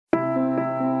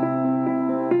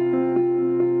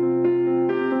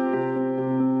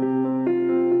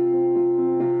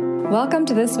Welcome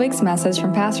to this week's message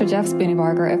from Pastor Jeff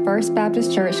Spooneybarger at First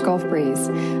Baptist Church, Gulf Breeze,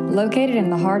 located in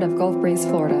the heart of Gulf Breeze,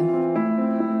 Florida.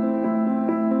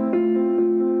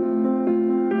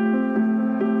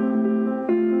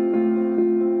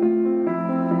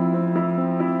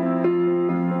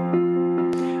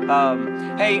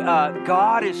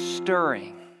 God is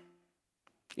stirring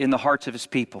in the hearts of His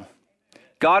people.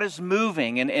 God is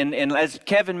moving, and as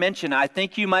Kevin mentioned, I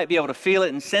think you might be able to feel it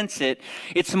and sense it.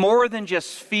 It's more than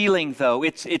just feeling, though.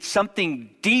 It's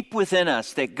something deep within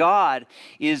us that God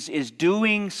is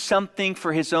doing something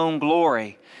for His own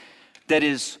glory that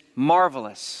is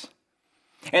marvelous.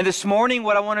 And this morning,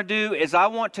 what I want to do is I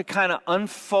want to kind of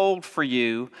unfold for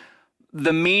you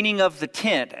the meaning of the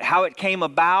tent, how it came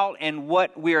about, and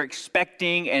what we're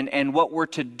expecting and what we're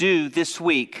to do this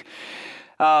week.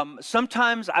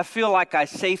 Sometimes I feel like I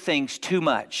say things too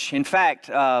much. In fact,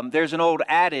 there's an old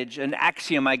adage, an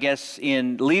axiom, I guess,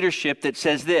 in leadership that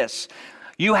says this: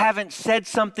 you haven't said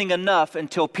something enough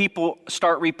until people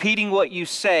start repeating what you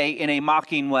say in a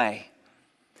mocking way.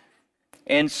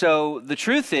 And so the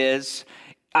truth is,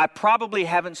 I probably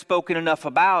haven't spoken enough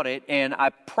about it, and I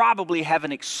probably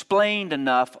haven't explained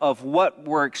enough of what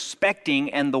we're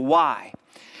expecting and the why.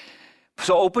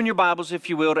 So open your Bibles,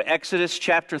 if you will, to Exodus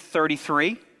chapter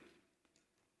 33.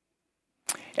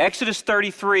 Exodus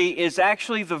 33 is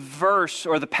actually the verse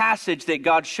or the passage that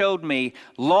God showed me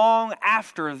long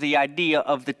after the idea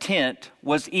of the tent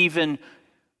was even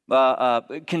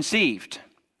conceived.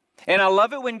 And I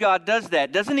love it when God does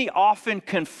that. Doesn't He often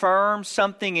confirm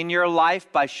something in your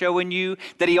life by showing you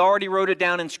that He already wrote it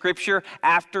down in Scripture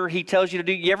after He tells you to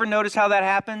do? You ever notice how that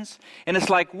happens? And it's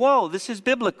like, whoa, this is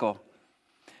biblical.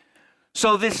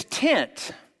 So this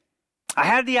tent, I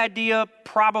had the idea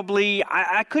probably,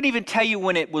 I couldn't even tell you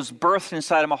when it was birthed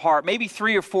inside of my heart, maybe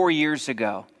 3 or 4 years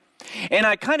ago. And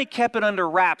I kind of kept it under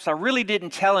wraps. I really didn't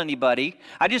tell anybody.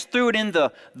 I just threw it in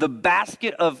the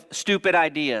basket of stupid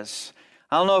ideas.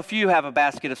 I don't know if you have a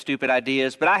basket of stupid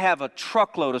ideas, but I have a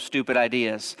truckload of stupid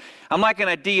ideas. I'm like an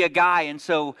idea guy, and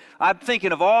so I'm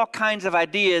thinking of all kinds of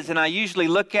ideas, and I usually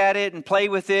look at it and play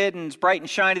with it, and it's bright and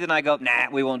shiny, then I go, nah,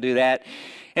 we won't do that.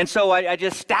 And so I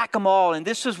just stack them all, and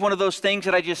this is one of those things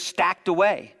that I just stacked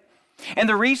away. And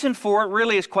the reason for it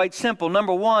really is quite simple.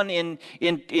 Number one, at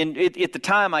the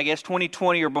time, I guess,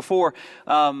 2020 or before,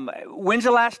 when's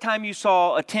the last time you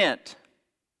saw a tent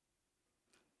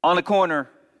on the corner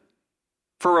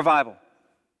for revival?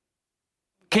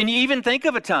 Can you even think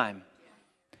of a time?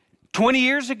 20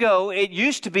 years ago, it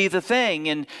used to be the thing.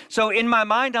 And so in my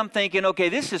mind, I'm thinking, okay,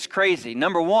 this is crazy.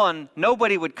 Number one,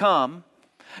 nobody would come.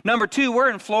 Number two, we're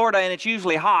in Florida and it's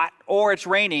usually hot or it's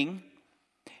raining.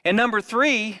 And number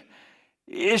three,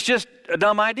 it's just a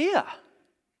dumb idea.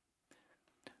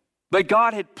 But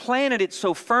God had planted it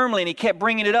so firmly, and He kept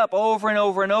bringing it up over and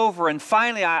over and over. And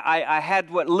finally, I had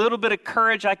what little bit of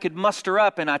courage I could muster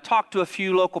up, and I talked to a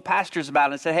few local pastors about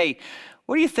it and said, hey,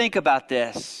 what do you think about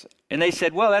this? And they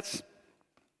said, well, that's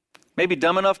maybe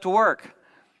dumb enough to work.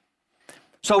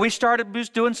 So we started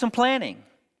just doing some planning.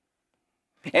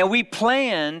 And we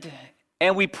planned,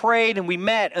 and we prayed, and we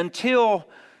met until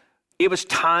it was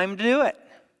time to do it.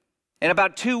 And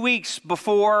about 2 weeks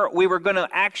before we were going to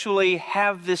actually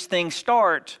have this thing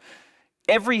start,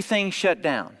 everything shut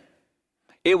down.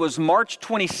 It was March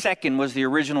 22nd was the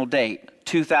original date,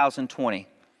 2020.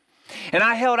 And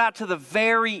I held out to the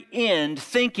very end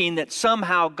thinking that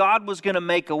somehow God was going to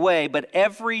make a way, but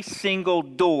every single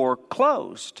door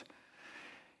closed.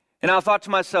 And I thought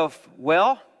to myself,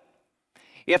 well,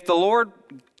 if the Lord,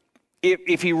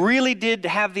 if He really did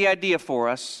have the idea for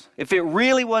us, if it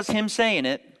really was Him saying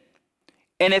it,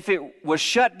 and if it was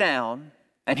shut down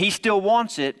and He still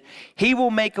wants it, He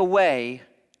will make a way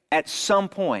at some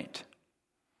point.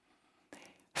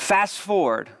 Fast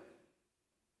forward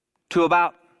to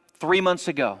about 3 months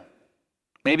ago,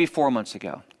 maybe 4 months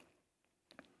ago.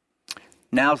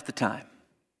 Now's the time.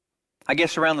 I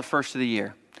guess around the first of the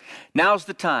year. Now's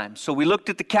the time. So we looked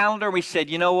at the calendar and we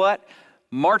said, you know what?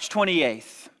 March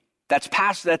 28th. That's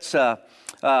the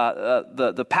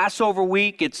Passover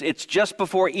week. It's just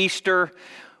before Easter.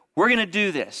 We're going to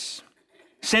do this.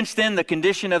 Since then, the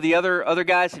condition of the other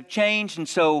guys have changed, and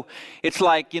so it's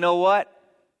like, you know what?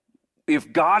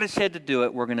 If God has said to do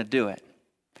it, we're going to do it.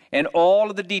 And all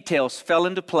of the details fell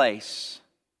into place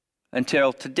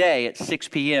until today at 6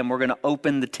 p.m. We're going to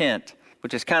open the tent,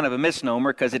 which is kind of a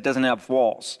misnomer because it doesn't have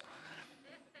walls.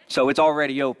 So it's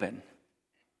already open.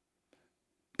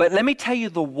 But let me tell you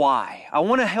the why. I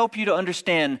want to help you to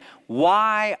understand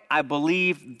why I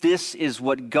believe this is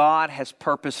what God has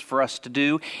purposed for us to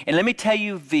do. And let me tell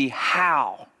you the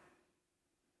how.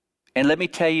 And let me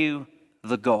tell you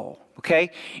the goal.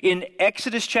 Okay? In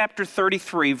Exodus chapter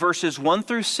 33, verses 1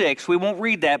 through 6, we won't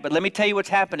read that, but let me tell you what's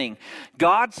happening.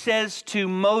 God says to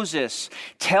Moses,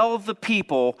 tell the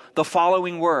people the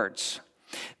following words.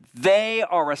 They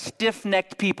are a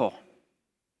stiff-necked people.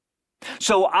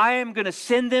 So I am going to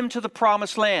send them to the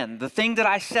promised land, the thing that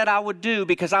I said I would do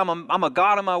because I'm a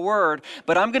God of my word,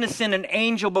 but I'm going to send an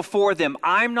angel before them.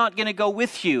 I'm not going to go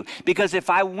with you because if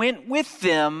I went with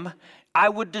them, I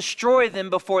would destroy them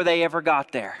before they ever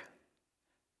got there.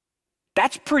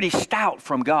 That's pretty stout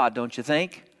from God, don't you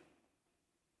think?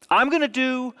 I'm going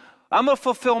to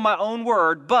fulfill my own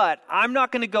word, but I'm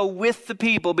not going to go with the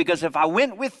people because if I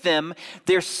went with them,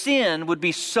 their sin would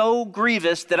be so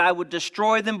grievous that I would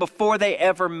destroy them before they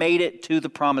ever made it to the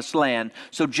promised land.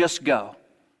 So just go.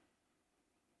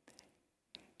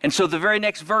 And so the very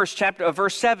next verse,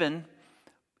 verse 7,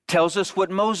 tells us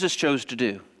what Moses chose to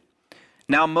do.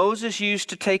 Now Moses used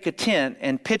to take a tent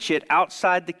and pitch it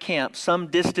outside the camp some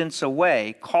distance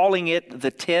away, calling it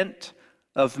the tent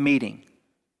of meeting.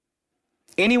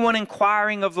 Anyone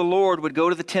inquiring of the Lord would go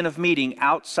to the tent of meeting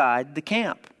outside the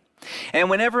camp. And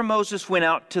whenever Moses went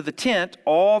out to the tent,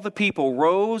 all the people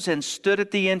rose and stood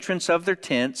at the entrance of their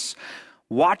tents,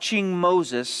 watching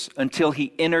Moses until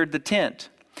he entered the tent.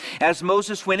 As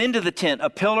Moses went into the tent, a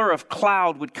pillar of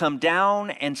cloud would come down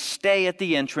and stay at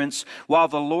the entrance while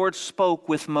the Lord spoke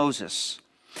with Moses.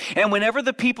 And whenever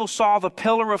the people saw the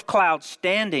pillar of cloud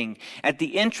standing at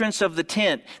the entrance of the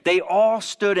tent, they all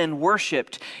stood and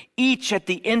worshiped, each at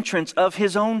the entrance of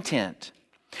his own tent.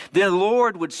 Then the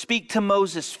Lord would speak to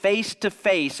Moses face to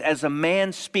face as a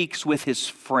man speaks with his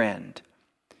friend.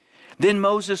 Then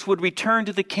Moses would return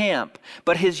to the camp,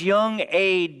 but his young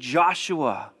aide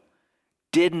Joshua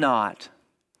did not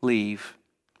leave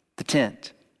the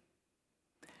tent.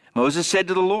 Moses said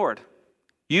to the Lord,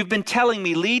 you've been telling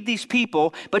me, lead these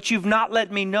people, but you've not let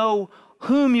me know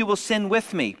whom you will send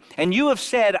with me. And you have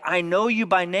said, I know you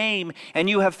by name, and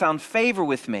you have found favor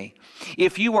with me.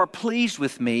 If you are pleased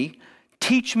with me,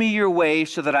 teach me your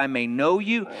ways so that I may know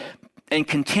you and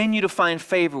continue to find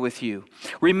favor with you.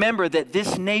 Remember that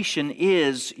this nation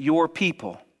is your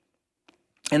people.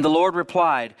 And the Lord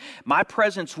replied, my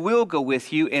presence will go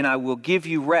with you, and I will give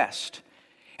you rest.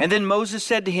 And then Moses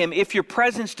said to him, if your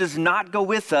presence does not go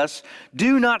with us,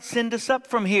 do not send us up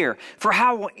from here. For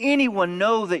how will anyone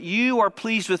know that you are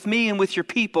pleased with me and with your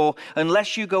people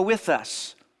unless you go with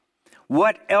us?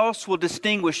 What else will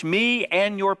distinguish me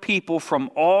and your people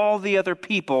from all the other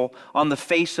people on the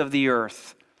face of the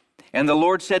earth? And the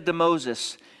Lord said to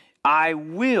Moses, I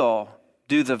will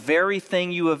do the very thing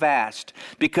you have asked,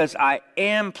 because I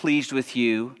am pleased with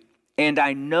you, and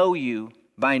I know you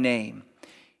by name.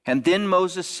 And then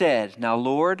Moses said, now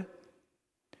Lord,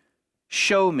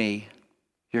 show me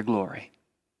your glory.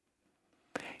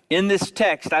 In this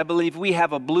text, I believe we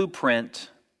have a blueprint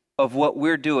of what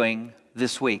we're doing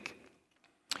this week.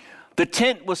 The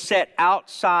tent was set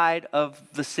outside of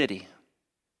the city,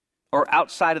 or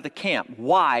outside of the camp.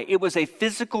 Why? It was a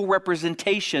physical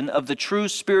representation of the true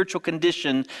spiritual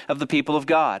condition of the people of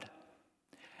God.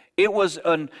 It was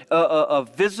a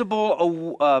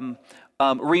visible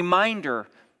reminder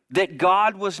that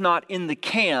God was not in the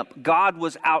camp. God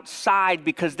was outside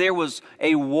because there was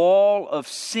a wall of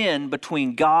sin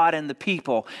between God and the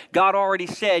people. God already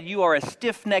said, you are a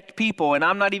stiff-necked people, and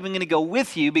I'm not even going to go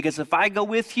with you, because if I go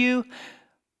with you,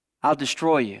 I'll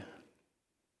destroy you.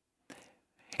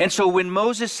 And so when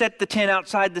Moses set the tent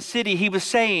outside the city, he was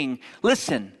saying,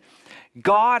 listen,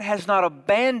 God has not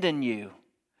abandoned you.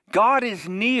 God is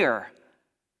near,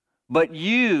 but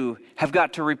you have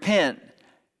got to repent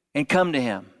and come to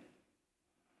him.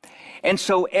 And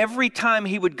so every time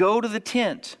he would go to the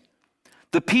tent,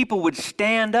 the people would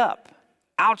stand up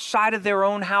outside of their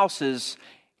own houses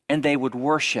and they would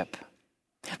worship.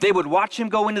 They would watch him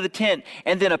go into the tent,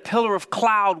 and then a pillar of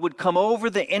cloud would come over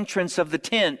the entrance of the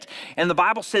tent. And the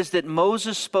Bible says that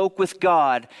Moses spoke with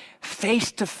God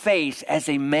face to face as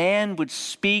a man would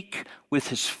speak with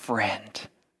his friend.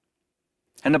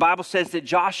 And the Bible says that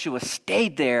Joshua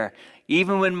stayed there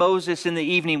even when Moses in the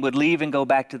evening would leave and go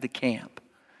back to the camp.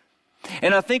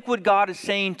 And I think what God is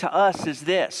saying to us is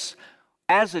this: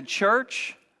 as a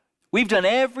church, we've done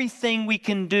everything we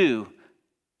can do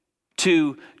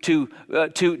to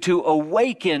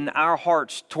awaken our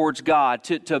hearts towards God,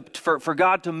 for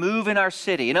God to move in our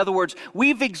city. In other words,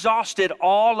 we've exhausted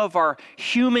all of our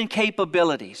human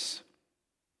capabilities.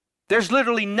 There's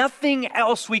literally nothing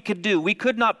else we could do. We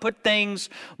could not put things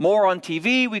more on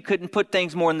TV. We couldn't put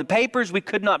things more in the papers. We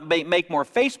could not make more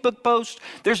Facebook posts.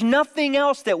 There's nothing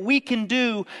else that we can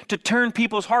do to turn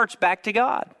people's hearts back to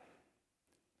God.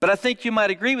 But I think you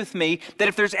might agree with me that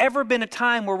if there's ever been a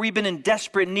time where we've been in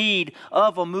desperate need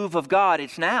of a move of God,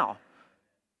 it's now.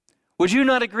 Would you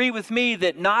not agree with me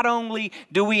that not only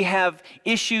do we have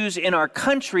issues in our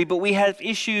country, but we have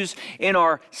issues in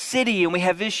our city, and we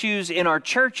have issues in our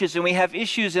churches, and we have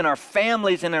issues in our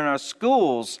families and in our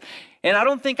schools? And I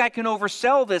don't think I can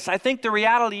oversell this. I think the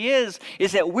reality is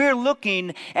that we're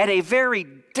looking at a very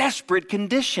desperate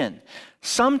condition.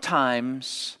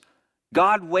 Sometimes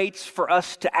God waits for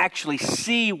us to actually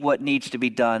see what needs to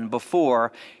be done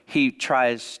before he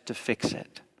tries to fix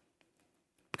it.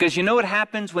 Because you know what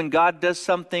happens when God does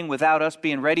something without us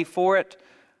being ready for it?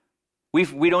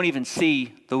 We don't even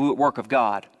see the work of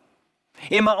God.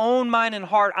 In my own mind and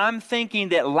heart, I'm thinking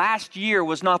that last year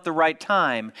was not the right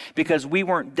time because we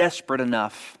weren't desperate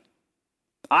enough.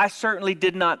 I certainly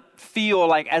did not feel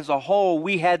like as a whole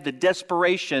we had the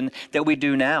desperation that we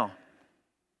do now.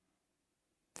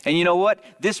 And you know what?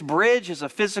 This bridge is a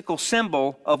physical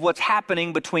symbol of what's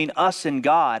happening between us and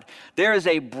God. There is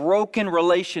a broken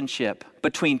relationship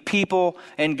between people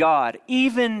and God,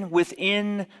 even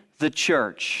within the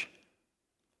church.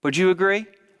 Would you agree?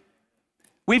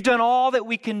 We've done all that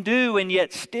we can do, and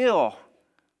yet still,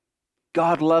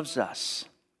 God loves us.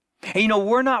 And you know,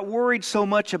 we're not worried so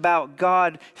much about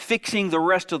God fixing the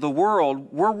rest of the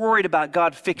world. We're worried about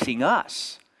God fixing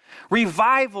us.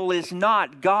 Revival is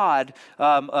not God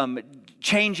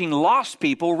changing lost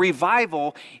people.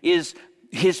 Revival is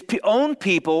his own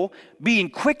people being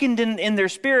quickened in their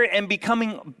spirit and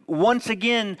becoming once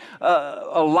again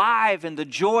alive in the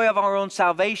joy of our own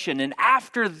salvation. And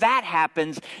after that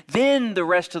happens, then the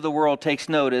rest of the world takes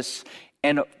notice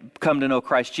and come to know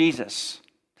Christ Jesus.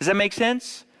 Does that make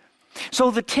sense? So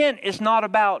the tent is not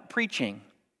about preaching.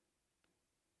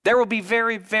 There will be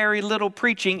very, very little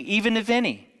preaching, even if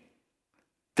any.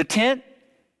 The tent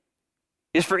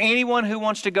is for anyone who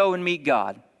wants to go and meet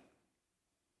God.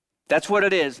 That's what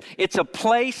it is. It's a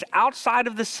place outside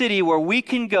of the city where we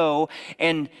can go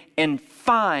and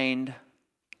find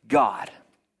God.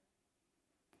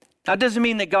 Now, it doesn't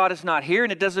mean that God is not here,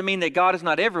 and it doesn't mean that God is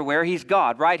not everywhere. He's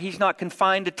God, right? He's not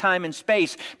confined to time and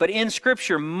space. But in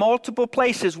Scripture, multiple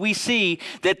places we see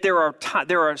that there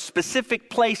are specific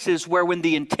places where when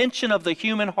the intention of the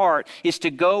human heart is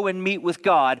to go and meet with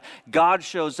God, God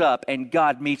shows up and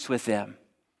God meets with them.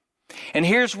 And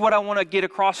here's what I want to get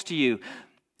across to you.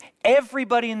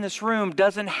 Everybody in this room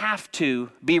doesn't have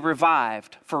to be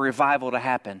revived for revival to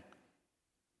happen.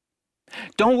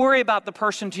 Don't worry about the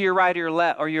person to your right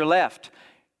or your left.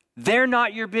 They're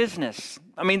not your business.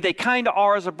 I mean, they kind of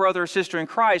are as a brother or sister in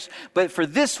Christ, but for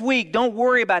this week, don't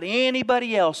worry about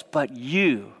anybody else but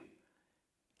you.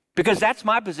 Because that's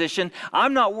my position.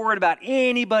 I'm not worried about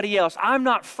anybody else. I'm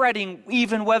not fretting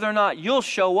even whether or not you'll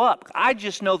show up. I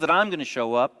just know that I'm going to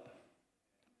show up.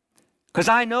 Because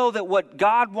I know that what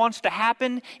God wants to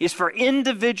happen is for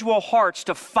individual hearts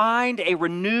to find a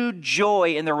renewed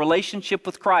joy in their relationship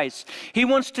with Christ. He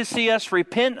wants to see us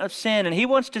repent of sin, and He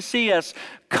wants to see us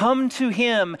come to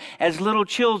Him as little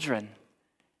children.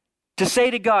 To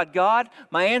say to God, God,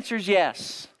 my answer is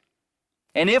yes.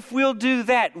 And if we'll do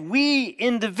that, we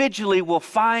individually will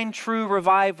find true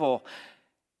revival.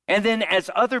 And then as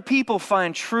other people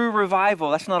find true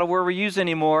revival, that's not a word we use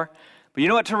anymore, but you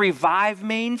know what to revive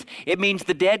means? It means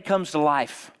the dead comes to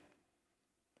life.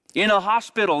 In a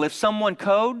hospital, if someone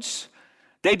codes,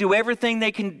 they do everything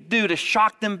they can do to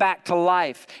shock them back to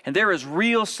life. And there is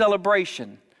real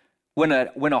celebration when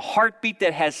a heartbeat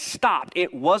that has stopped,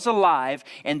 it was alive,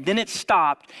 and then it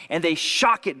stopped, and they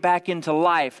shock it back into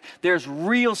life. There's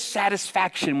real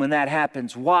satisfaction when that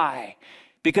happens. Why?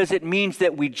 Because it means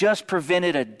that we just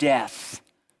prevented a death.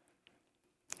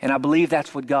 And I believe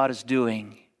that's what God is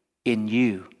doing in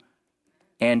you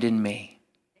and in me.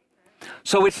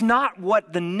 So it's not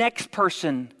what the next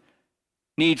person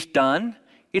needs done.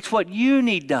 It's what you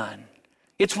need done.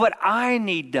 It's what I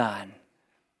need done.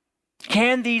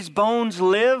 Can these bones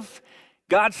live?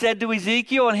 God said to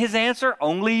Ezekiel, and his answer,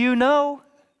 only you know.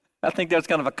 I think that's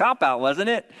kind of a cop-out, wasn't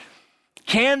it?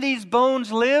 Can these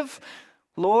bones live?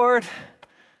 Lord,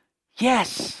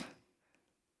 yes.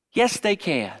 Yes, they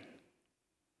can.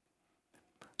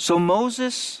 So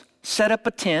Moses set up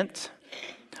a tent.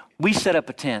 We set up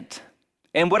a tent.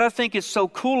 And what I think is so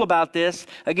cool about this,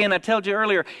 again, I told you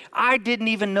earlier, I didn't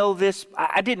even know this.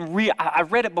 I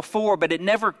read it before, but it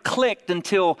never clicked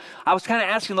until I was kind of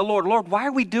asking the Lord, why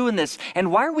are we doing this?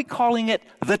 And why are we calling it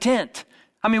the tent?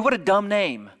 I mean, what a dumb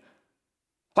name.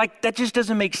 Like, that just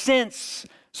doesn't make sense.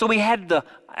 So we had the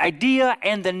idea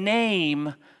and the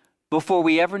name before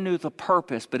we ever knew the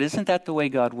purpose. But isn't that the way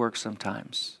God works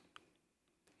sometimes?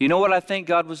 You know what I think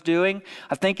God was doing?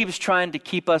 I think he was trying to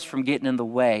keep us from getting in the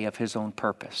way of his own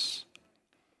purpose.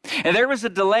 And there was a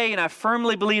delay, and I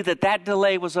firmly believe that that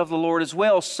delay was of the Lord as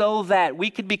well, so that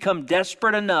we could become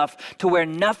desperate enough to where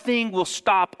nothing will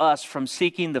stop us from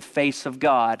seeking the face of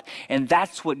God. And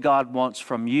that's what God wants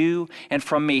from you and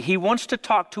from me. He wants to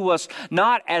talk to us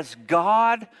not as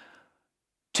God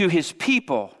to his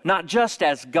people, not just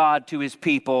as God to his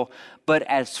people, but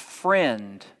as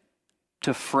friend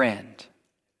to friend.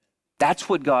 That's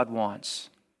what God wants.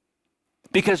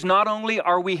 Because not only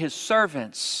are we his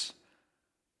servants,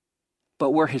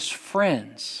 but we're his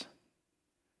friends.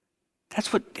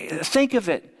 Think of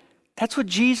it. That's what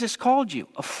Jesus called you,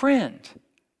 a friend.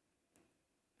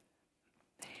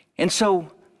 And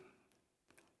so,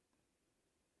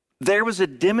 there was a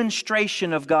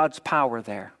demonstration of God's power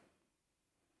there.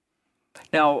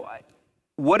 Now,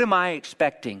 what am I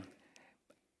expecting?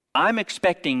 I'm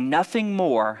expecting nothing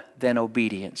more than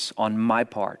obedience on my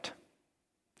part.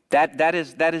 That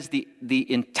is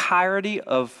the entirety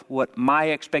of what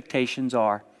my expectations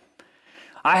are.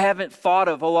 I haven't thought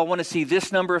of, I want to see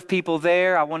this number of people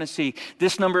there. I want to see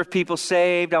this number of people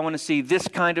saved. I want to see this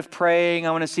kind of praying.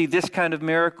 I want to see this kind of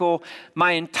miracle.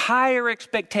 My entire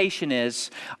expectation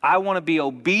is I want to be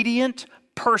obedient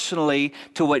personally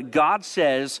to what God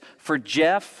says for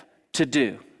Jeff to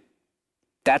do.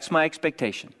 That's my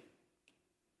expectation.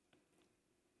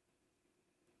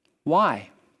 Why?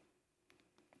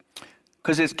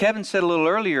 Because as Kevin said a little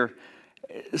earlier,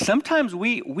 sometimes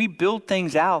we build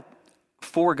things out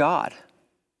for God.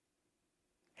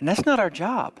 And that's not our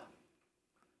job.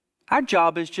 Our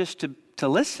job is just to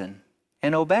listen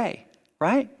and obey,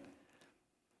 right?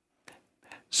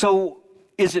 So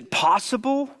is it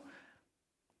possible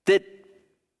that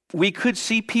we could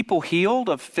see people healed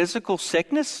of physical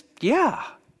sickness? Yeah.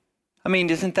 I mean,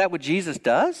 isn't that what Jesus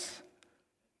does?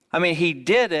 I mean, he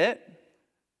did it.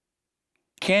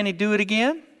 Can he do it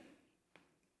again?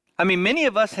 I mean, many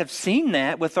of us have seen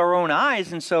that with our own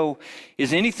eyes, and so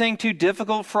is anything too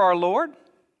difficult for our Lord?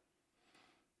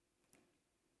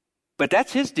 But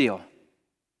that's his deal.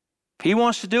 If he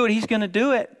wants to do it, he's going to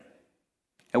do it.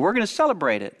 And we're going to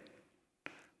celebrate it.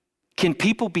 Can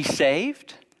people be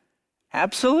saved?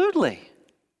 Absolutely.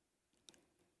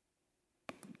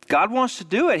 God wants to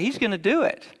do it. He's going to do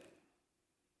it.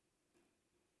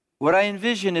 What I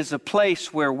envision is a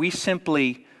place where we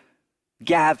simply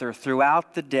gather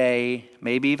throughout the day,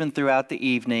 maybe even throughout the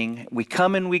evening. We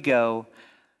come and we go.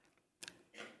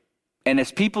 And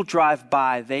as people drive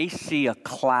by, they see a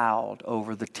cloud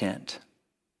over the tent,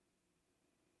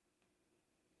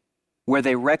 where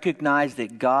they recognize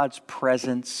that God's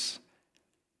presence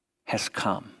has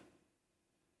come.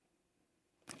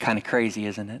 Kind of crazy,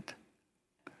 isn't it?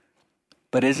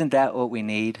 But isn't that what we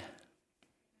need?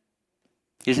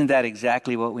 Isn't that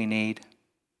exactly what we need?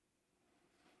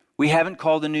 We haven't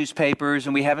called the newspapers,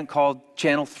 and we haven't called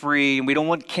Channel 3, and we don't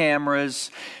want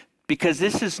cameras, because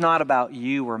this is not about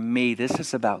you or me. This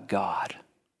is about God.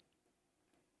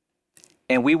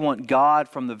 And we want God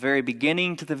from the very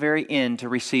beginning to the very end to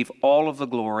receive all of the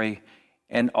glory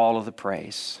and all of the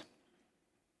praise.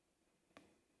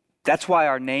 That's why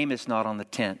our name is not on the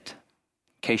tent,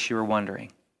 in case you were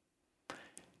wondering.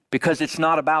 Because it's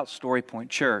not about Story Point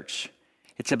Church.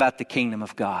 It's about the kingdom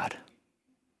of God.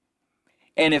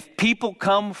 And if people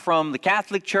come from the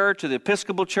Catholic Church or the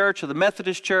Episcopal Church or the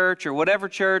Methodist Church or whatever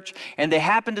church, and they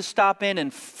happen to stop in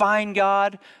and find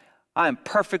God, I'm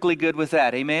perfectly good with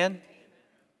that. Amen?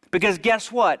 Because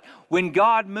guess what? When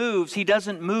God moves, he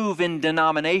doesn't move in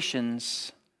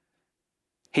denominations.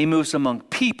 He moves among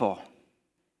people.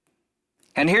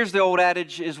 And here's the old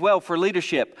adage as well for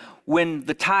leadership. When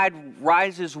the tide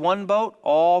rises one boat,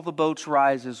 all the boats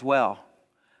rise as well.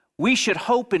 We should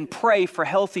hope and pray for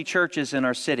healthy churches in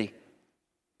our city.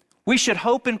 We should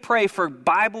hope and pray for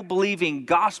Bible-believing,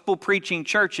 gospel-preaching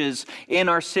churches in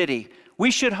our city.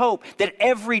 We should hope that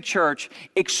every church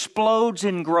explodes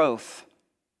in growth.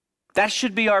 That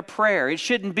should be our prayer. It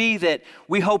shouldn't be that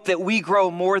we hope that we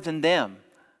grow more than them.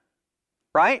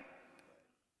 Right?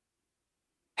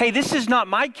 Hey, this is not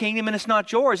my kingdom and it's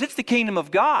not yours. It's the kingdom of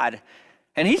God.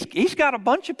 And he's got a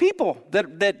bunch of people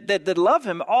that love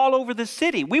him all over the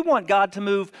city. We want God to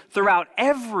move throughout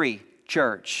every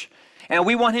church. And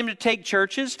we want him to take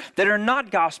churches that are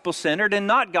not gospel-centered and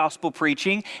not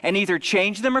gospel-preaching and either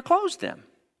change them or close them.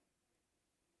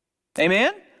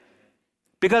 Amen?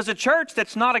 Because a church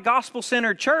that's not a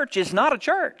gospel-centered church is not a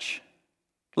church.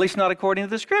 At least not according to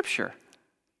the Scripture.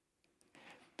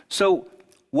 So,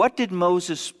 what did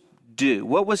Moses do?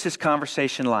 What was his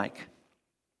conversation like?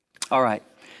 All right.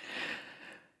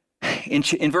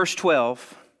 In verse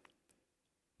 12,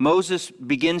 Moses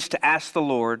begins to ask the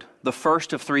Lord the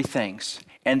first of three things.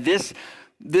 And this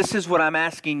is what I'm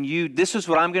asking you. This is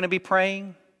what I'm going to be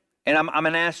praying. And I'm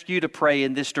going to ask you to pray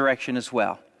in this direction as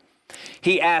well.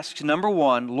 He asks, number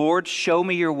one, Lord, show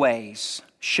me your ways.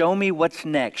 Show me what's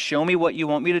next. Show me what you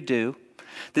want me to do.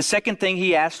 The second thing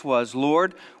he asked was,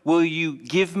 Lord, will you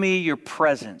give me your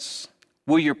presence?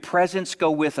 Will your presence go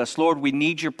with us? Lord, we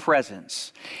need your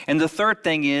presence. And the third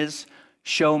thing is,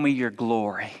 show me your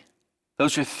glory.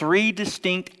 Those are three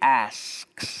distinct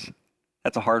asks.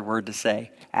 That's a hard word to say.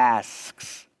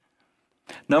 Asks.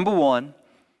 Number one,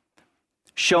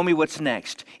 show me what's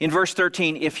next. In verse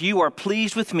 13, if you are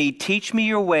pleased with me, teach me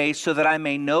your ways so that I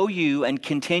may know you and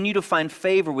continue to find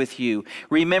favor with you.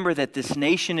 Remember that this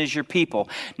nation is your people.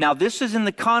 Now, this is in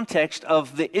the context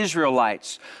of the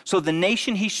Israelites. So the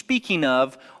nation he's speaking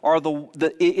of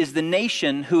is the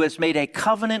nation who has made a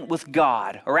covenant with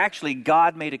God, or actually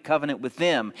God made a covenant with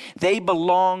them. They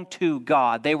belong to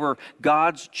God. They were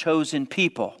God's chosen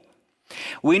people.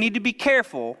 We need to be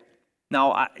careful.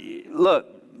 Now, look,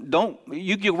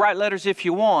 you can write letters if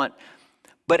you want,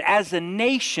 but as a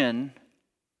nation,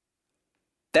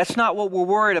 that's not what we're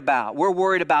worried about. We're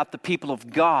worried about the people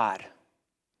of God.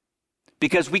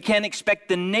 Because we can't expect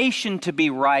the nation to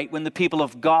be right when the people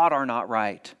of God are not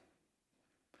right.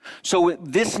 So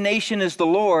this nation is the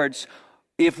Lord's.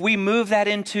 If we move that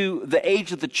into the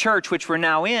age of the church, which we're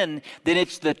now in, then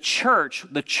it's the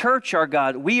church our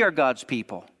God. We are God's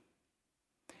people.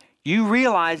 You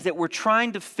realize that we're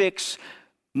trying to fix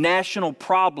national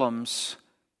problems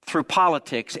through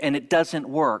politics, and it doesn't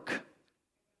work.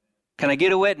 Can I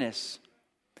get a witness?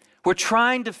 We're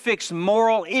trying to fix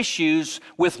moral issues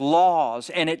with laws,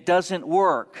 and it doesn't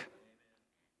work.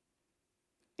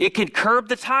 It can curb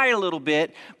the tide a little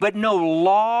bit, but no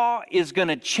law is going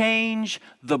to change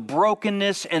the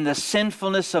brokenness and the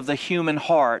sinfulness of the human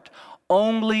heart.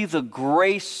 Only the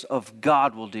grace of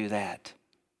God will do that.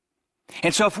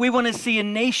 And so if we want to see a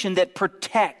nation that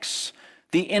protects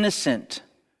the innocent,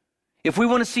 if we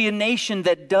want to see a nation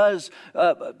that does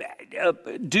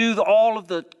do all of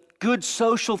the good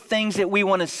social things that we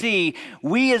want to see,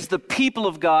 we as the people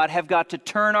of God have got to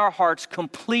turn our hearts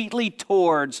completely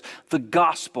towards the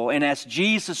gospel and ask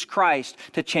Jesus Christ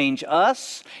to change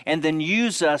us and then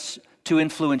use us to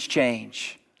influence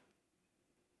change.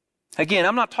 Again,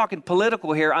 I'm not talking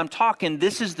political here. I'm talking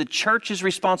this is the church's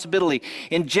responsibility.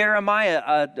 In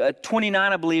Jeremiah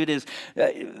 29, I believe it is,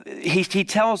 he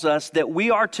tells us that we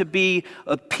are to be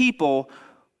a people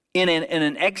in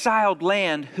an exiled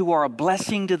land who are a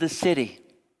blessing to the city.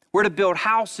 We're to build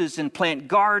houses and plant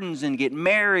gardens and get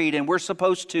married, and we're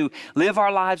supposed to live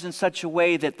our lives in such a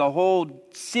way that the whole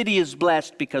city is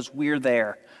blessed because we're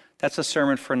there. That's a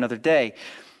sermon for another day.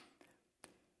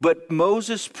 But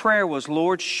Moses' prayer was,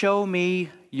 Lord, show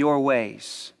me your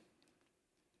ways.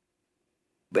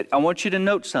 But I want you to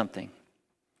note something.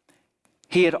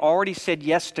 He had already said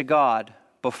yes to God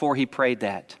before he prayed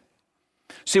that.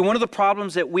 See, one of the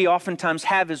problems that we oftentimes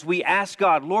have is we ask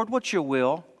God, Lord, what's your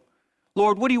will?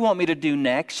 Lord, what do you want me to do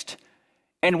next?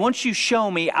 And once you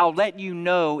show me, I'll let you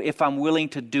know if I'm willing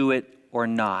to do it or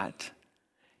not.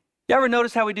 You ever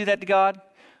notice how we do that to God?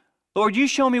 Lord, you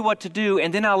show me what to do,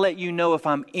 and then I'll let you know if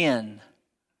I'm in.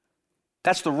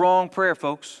 That's the wrong prayer,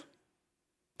 folks.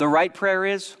 The right prayer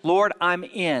is, Lord, I'm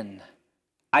in.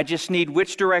 I just need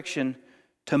which direction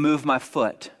to move my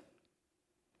foot.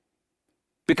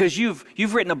 Because you've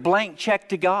written a blank check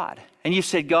to God, and you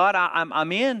said, God,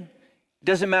 I'm in.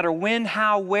 Doesn't matter when,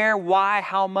 how, where, why,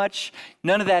 how much.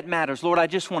 None of that matters. Lord, I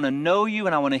just want to know you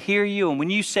and I want to hear you. And when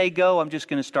you say go, I'm just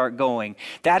going to start going.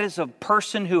 That is a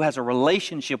person who has a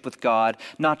relationship with God,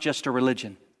 not just a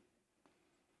religion.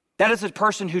 That is a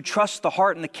person who trusts the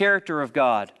heart and the character of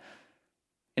God.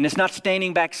 And it's not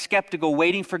standing back skeptical,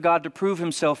 waiting for God to prove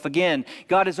himself again.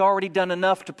 God has already done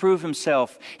enough to prove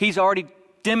himself. He's already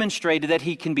demonstrated that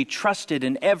he can be trusted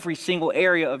in every single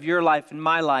area of your life and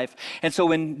my life. And so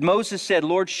when Moses said,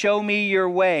 Lord, show me your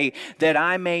way that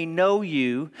I may know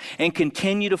you and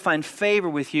continue to find favor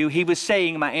with you, he was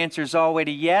saying, my answer is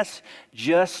already yes,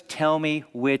 just tell me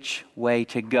which way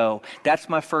to go. That's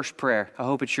my first prayer. I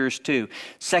hope it's yours too.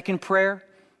 Second prayer,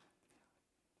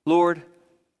 Lord,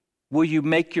 will you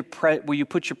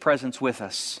put your presence with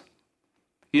us?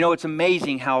 You know, it's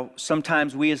amazing how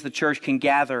sometimes we as the church can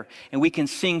gather and we can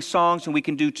sing songs and we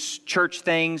can do church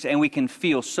things and we can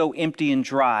feel so empty and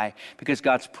dry because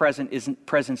God's presence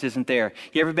isn't there.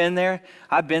 You ever been there?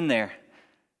 I've been there.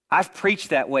 I've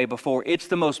preached that way before. It's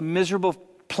the most miserable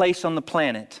place on the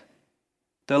planet.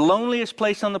 The loneliest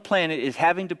place on the planet is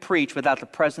having to preach without the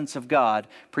presence of God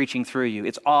preaching through you.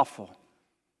 It's awful.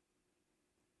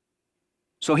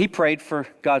 So he prayed for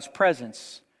God's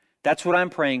presence. That's what I'm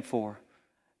praying for.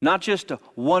 Not just a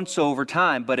once over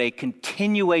time, but a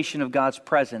continuation of God's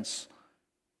presence.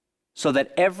 So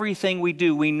that everything we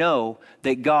do, we know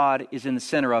that God is in the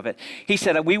center of it. He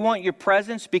said, we want your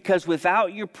presence because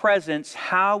without your presence,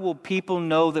 how will people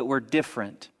know that we're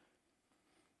different?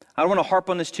 I don't want to harp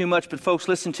on this too much, but folks,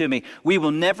 listen to me. We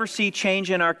will never see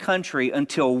change in our country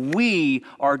until we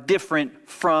are different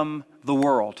from the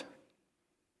world.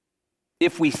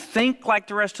 If we think like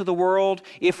the rest of the world,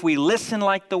 if we listen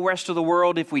like the rest of the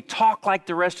world, if we talk like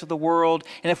the rest of the world,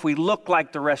 and if we look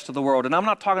like the rest of the world, and I'm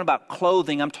not talking about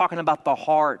clothing, I'm talking about the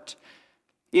heart.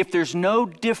 If there's no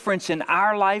difference in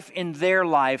our life, in their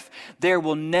life, there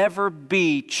will never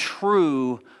be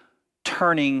true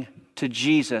turning to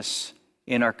Jesus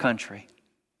in our country.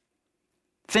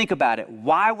 Think about it.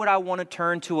 Why would I want to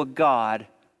turn to a God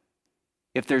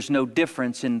if there's no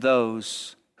difference in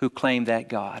those who claim that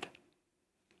God?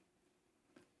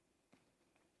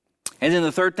 And then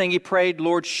the third thing he prayed,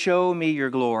 Lord, show me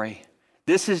your glory.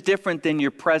 This is different than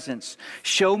your presence.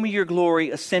 Show me your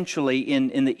glory essentially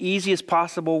in the easiest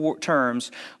possible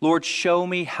terms. Lord, show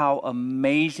me how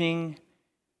amazing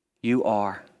you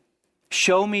are.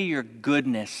 Show me your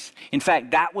goodness. In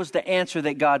fact, that was the answer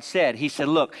that God said. He said,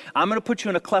 look, I'm going to put you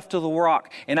in a cleft of the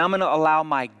rock, and I'm going to allow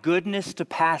my goodness to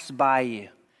pass by you.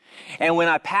 And when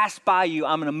I pass by you,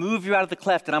 I'm going to move you out of the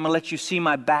cleft, and I'm going to let you see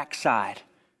my backside.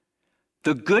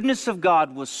 The goodness of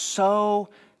God was so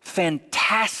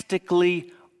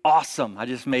fantastically awesome. I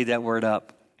just made that word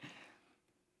up.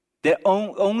 That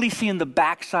only seeing the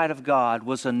backside of God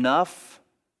was enough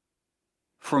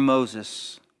for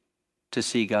Moses to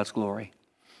see God's glory.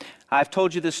 I've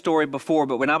told you this story before,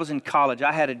 but when I was in college,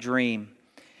 I had a dream.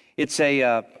 It's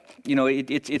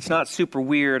it's not super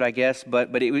weird, I guess,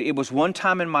 but it was one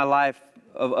time in my life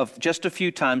of just a few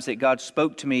times that God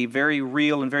spoke to me very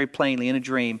real and very plainly in a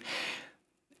dream.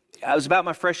 I was about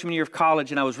my freshman year of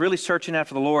college, and I was really searching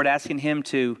after the Lord, asking Him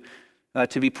to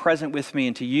be present with me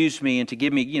and to use me and to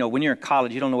give me, when you're in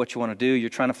college, you don't know what you want to do. You're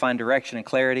trying to find direction and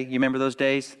clarity. You remember those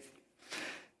days?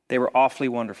 They were awfully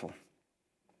wonderful.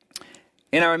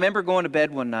 And I remember going to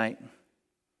bed one night,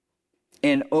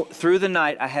 and through the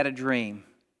night, I had a dream.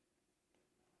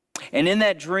 And in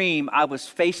that dream, I was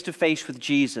face to face with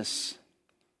Jesus.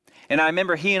 And I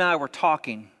remember He and I were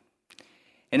talking.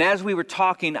 And as we were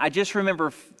talking, I just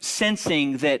remember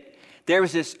sensing that there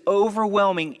was this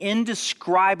overwhelming,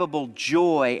 indescribable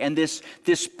joy, and this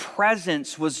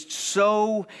presence was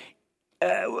so,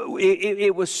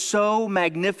 it was so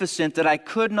magnificent that I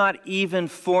could not even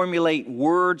formulate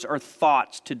words or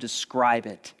thoughts to describe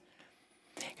it.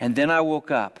 And then I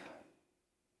woke up.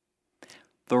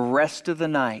 The rest of the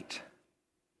night,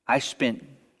 I spent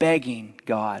begging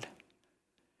God,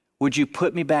 would you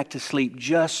put me back to sleep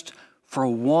just for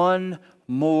one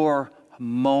more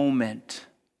moment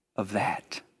of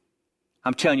that?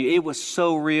 I'm telling you, it was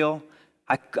so real.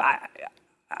 I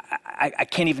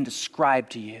can't even describe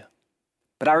to you.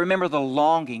 But I remember the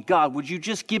longing. God, would you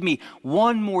just give me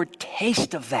one more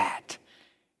taste of that?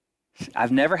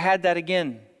 I've never had that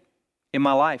again in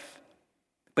my life.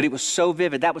 But it was so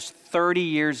vivid. That was 30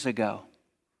 years ago.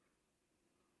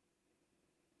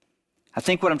 I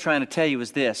think what I'm trying to tell you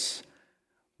is this.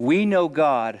 We know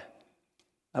God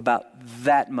about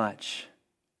that much.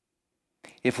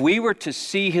 If we were to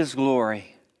see His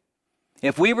glory,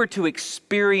 if we were to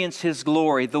experience His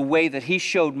glory the way that He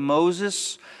showed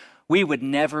Moses, we would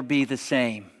never be the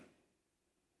same.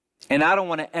 And I don't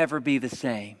want to ever be the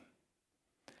same.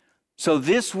 So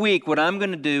this week, what I'm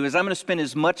going to do is I'm going to spend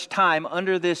as much time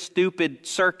under this stupid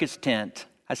circus tent.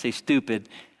 I say stupid.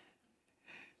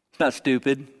 It's not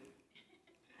stupid.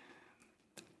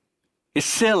 It's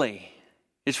silly.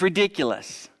 It's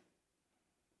ridiculous.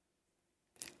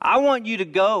 I want you to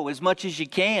go as much as you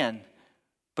can,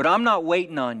 but I'm not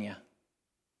waiting on you.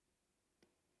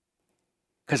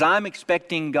 Because I'm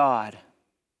expecting God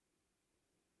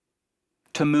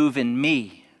to move in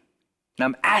me. And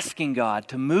I'm asking God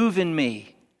to move in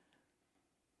me.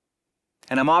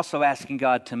 And I'm also asking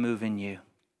God to move in you.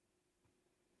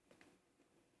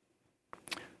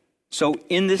 So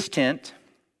in this tent,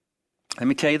 let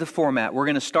me tell you the format. We're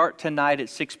going to start tonight at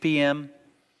 6 p.m.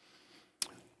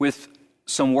 with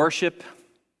some worship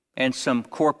and some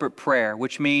corporate prayer,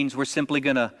 which means we're simply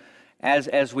going to,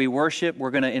 as we worship,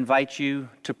 we're going to invite you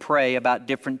to pray about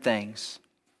different things.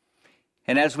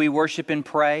 And as we worship and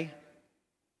pray,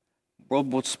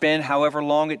 we'll spend however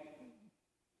long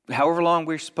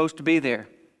we're supposed to be there.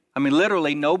 I mean,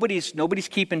 literally, nobody's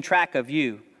keeping track of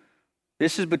you.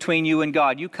 This is between you and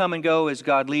God. You come and go as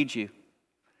God leads you.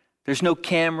 There's no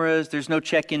cameras. There's no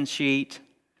check-in sheet.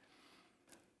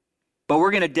 But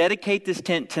we're going to dedicate this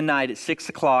tent tonight at 6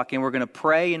 o'clock, and we're going to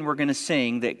pray and we're going to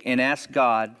sing and ask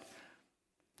God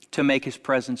to make his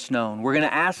presence known. We're going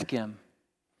to ask him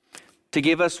to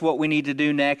give us what we need to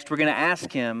do next. We're going to ask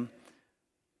him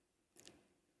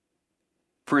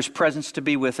for his presence to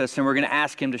be with us, and we're going to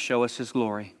ask him to show us his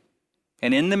glory.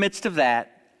 And in the midst of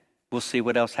that, we'll see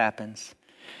what else happens.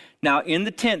 Now, in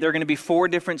the tent, there are going to be 4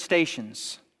 different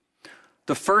stations.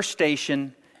 The first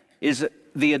station is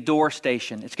the Adore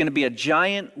station. It's going to be a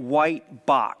giant white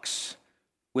box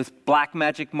with black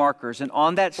magic markers. And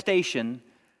on that station,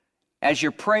 as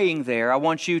you're praying there, I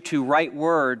want you to write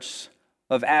words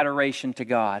of adoration to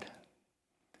God.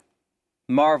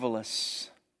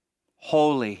 Marvelous,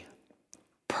 holy,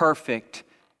 perfect,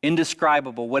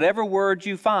 indescribable. Whatever word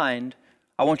you find,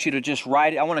 I want you to just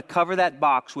write it. I want to cover that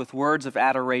box with words of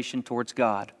adoration towards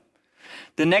God.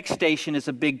 The next station is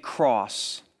a big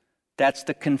cross. That's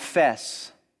the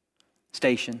confess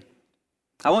station.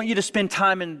 I want you to spend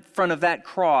time in front of that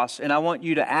cross, and I want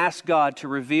you to ask God to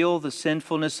reveal the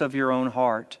sinfulness of your own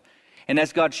heart. And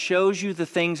as God shows you the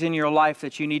things in your life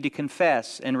that you need to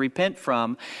confess and repent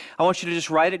from, I want you to just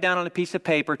write it down on a piece of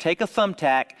paper, take a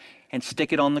thumbtack, and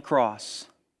stick it on the cross.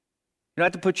 You don't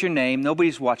have to put your name.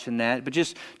 Nobody's watching that. But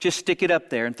just stick it up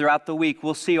there. And throughout the week,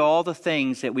 we'll see all the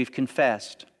things that we've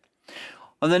confessed.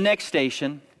 On the next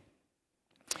station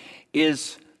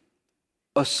is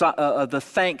the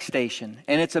thank station.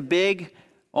 And it's a big,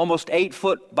 almost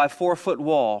 8-foot by 4-foot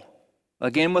wall.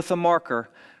 Again, with a marker.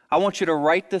 I want you to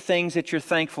write the things that you're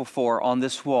thankful for on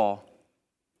this wall.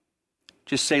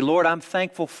 Just say, Lord, I'm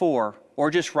thankful for, or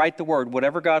just write the word,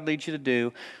 whatever God leads you to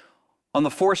do. On the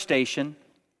 4th station,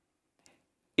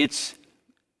 it's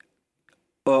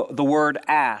the word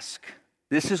ask.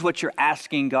 This is what you're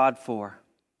asking God for.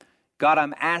 God,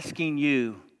 I'm asking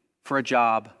you for a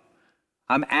job.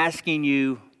 I'm asking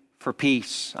you for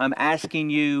peace. I'm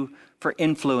asking you for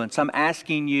influence. I'm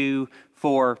asking you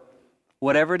for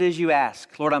whatever it is you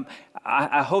ask. Lord,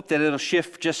 I hope that it'll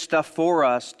shift just stuff for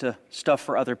us to stuff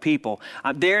for other people.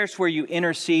 There's where you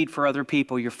intercede for other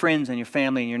people, your friends and your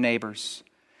family and your neighbors.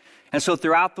 And so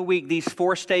throughout the week, these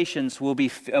 4 stations will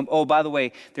be, by the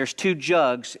way, there's 2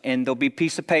 jugs, and there'll be a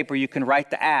piece of paper you can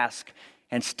write the ask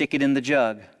and stick it in the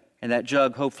jug. And that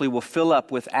jug hopefully will fill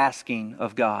up with asking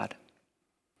of God.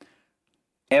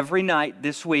 Every night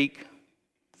this week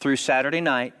through Saturday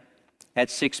night at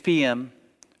 6 p.m.,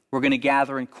 we're going to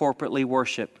gather and corporately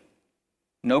worship.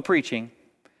 No preaching.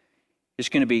 It's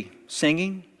going to be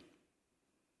singing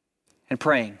and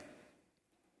praying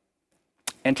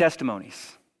and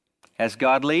testimonies. As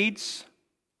God leads,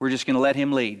 we're just going to let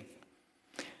him lead.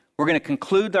 We're going to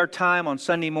conclude our time on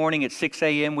Sunday morning at 6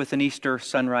 a.m. with an Easter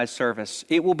sunrise service.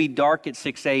 It will be dark at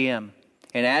 6 a.m.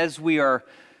 And as we are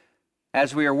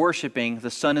worshiping,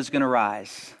 the sun is going to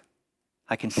rise.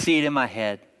 I can see it in my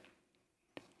head.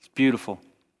 It's beautiful.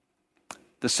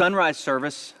 The sunrise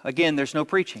service, again, there's no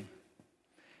preaching.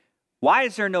 Why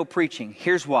is there no preaching?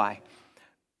 Here's why.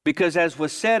 Because as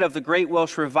was said of the Great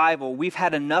Welsh Revival, we've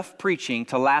had enough preaching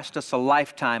to last us a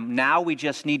lifetime. Now we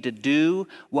just need to do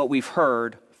what we've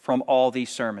heard from all these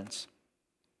sermons.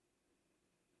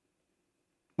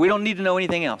 We don't need to know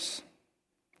anything else.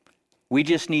 We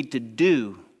just need to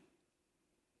do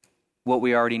what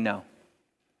we already know.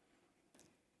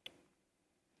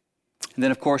 And then,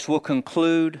 of course, we'll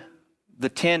conclude the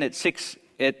 10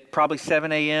 at probably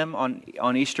 7 a.m.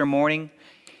 on Easter morning.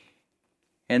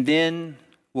 And then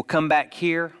we'll come back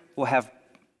here. We'll have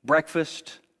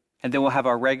breakfast. And then we'll have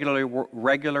our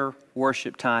regular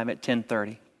worship time at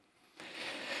 10:30.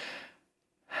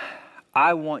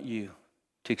 I want you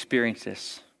to experience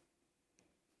this.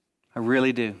 I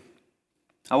really do.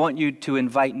 I want you to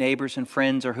invite neighbors and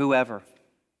friends or whoever.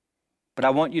 But I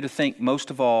want you to think most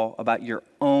of all about your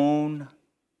own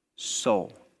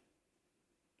soul.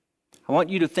 I want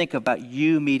you to think about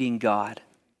you meeting God.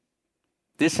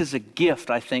 This is a gift,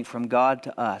 I think, from God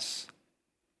to us.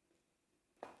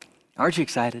 Aren't you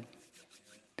excited?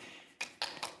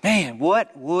 Man,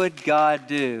 what would God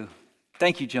do?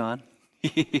 Thank you, John.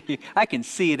 I can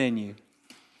see it in you.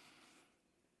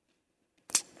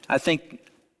 I think,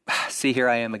 see, here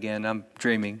I am again. I'm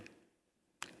dreaming.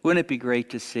 Wouldn't it be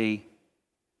great to see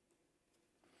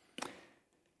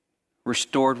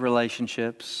restored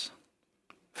relationships,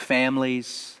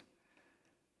 families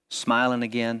smiling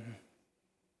again,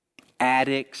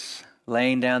 addicts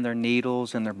laying down their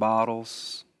needles and their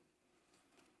bottles?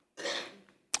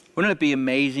 Wouldn't it be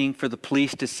amazing for the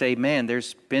police to say, man,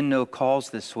 there's been no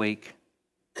calls this week.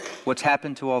 What's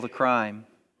happened to all the crime?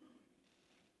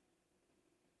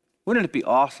 Wouldn't it be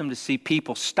awesome to see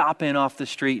people stop in off the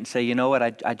street and say, you know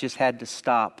what, I just had to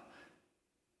stop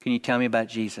Can you tell me about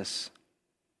Jesus?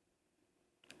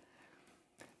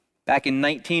 Back in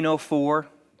 1904,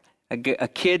 a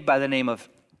kid by the name of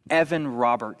Evan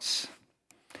Roberts.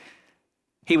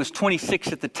 He was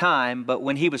 26 at the time, but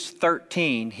when he was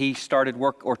 13, he started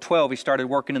work, or 12, he started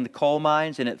working in the coal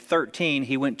mines, and at 13,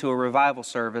 he went to a revival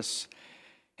service.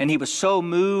 And he was so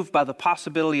moved by the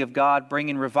possibility of God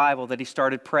bringing revival that he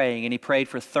started praying, and he prayed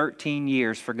for 13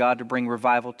 years for God to bring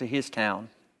revival to his town.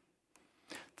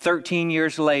 13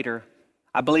 years later,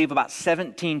 I believe about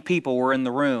 17 people were in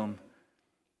the room,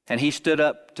 and he stood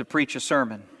up to preach a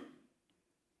sermon.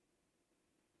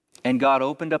 And God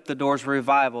opened up the doors of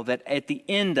revival that at the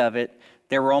end of it,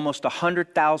 there were almost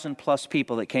 100,000 plus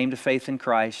people that came to faith in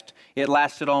Christ. It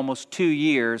lasted almost 2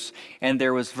 years, and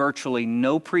there was virtually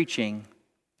no preaching.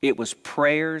 It was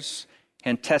prayers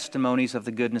and testimonies of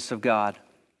the goodness of God.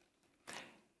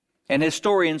 And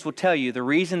historians will tell you the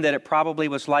reason that it probably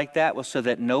was like that was so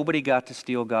that nobody got to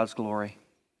steal God's glory.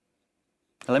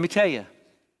 Now, let me tell you,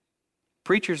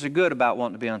 preachers are good about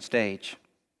wanting to be on stage.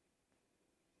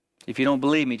 If you don't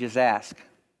believe me, just ask.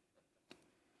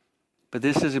 But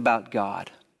this is about God.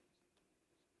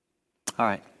 All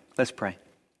right, let's pray.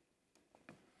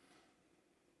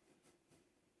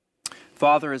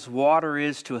 Father, as water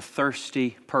is to a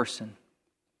thirsty person,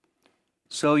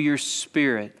 so your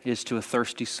Spirit is to a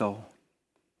thirsty soul.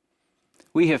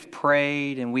 We have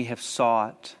prayed and we have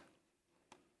sought.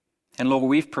 And Lord,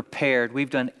 we've prepared. We've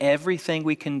done everything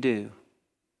we can do.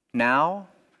 Now,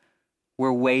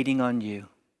 we're waiting on you.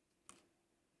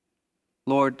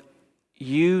 Lord,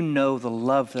 you know the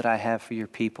love that I have for your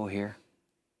people here.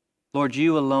 Lord,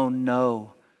 you alone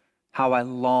know how I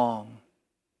long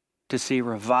to see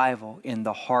revival in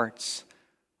the hearts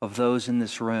of those in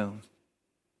this room.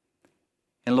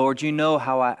 And Lord, you know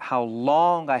how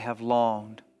long I have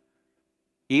longed,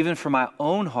 even for my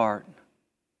own heart,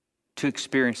 to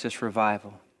experience this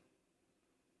revival.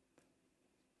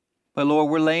 But Lord,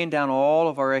 we're laying down all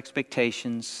of our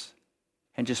expectations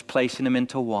and just placing them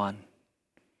into one.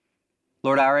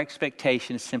 Lord, our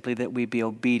expectation is simply that we be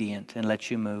obedient and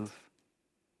let you move.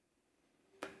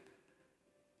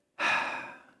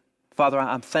 Father,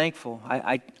 I'm thankful.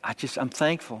 I'm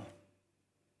thankful.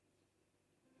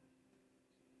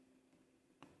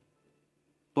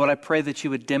 Lord, I pray that you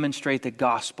would demonstrate the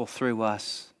gospel through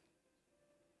us.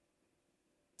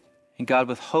 And God,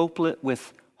 with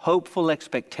hopeful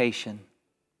expectation,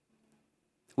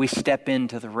 we step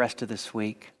into the rest of this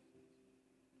week.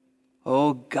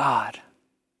 Oh God,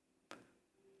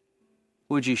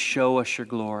 would you show us your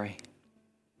glory?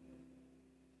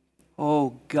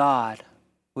 Oh God,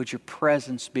 would your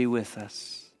presence be with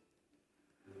us?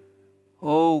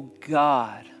 Oh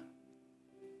God,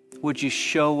 would you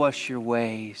show us your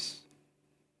ways?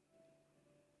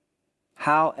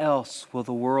 How else will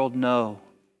the world know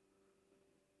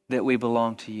that we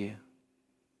belong to you?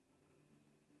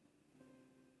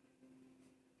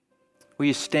 Will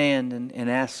you stand and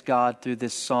ask God through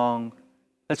this song?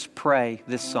 Let's pray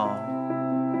this song.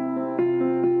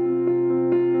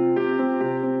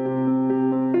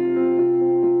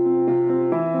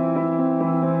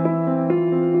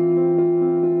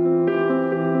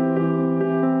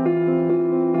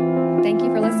 Thank you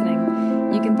for listening.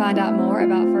 You can find out more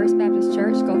about First Baptist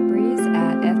Church Gulf Breeze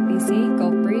at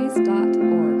fbcgulfbreeze.com.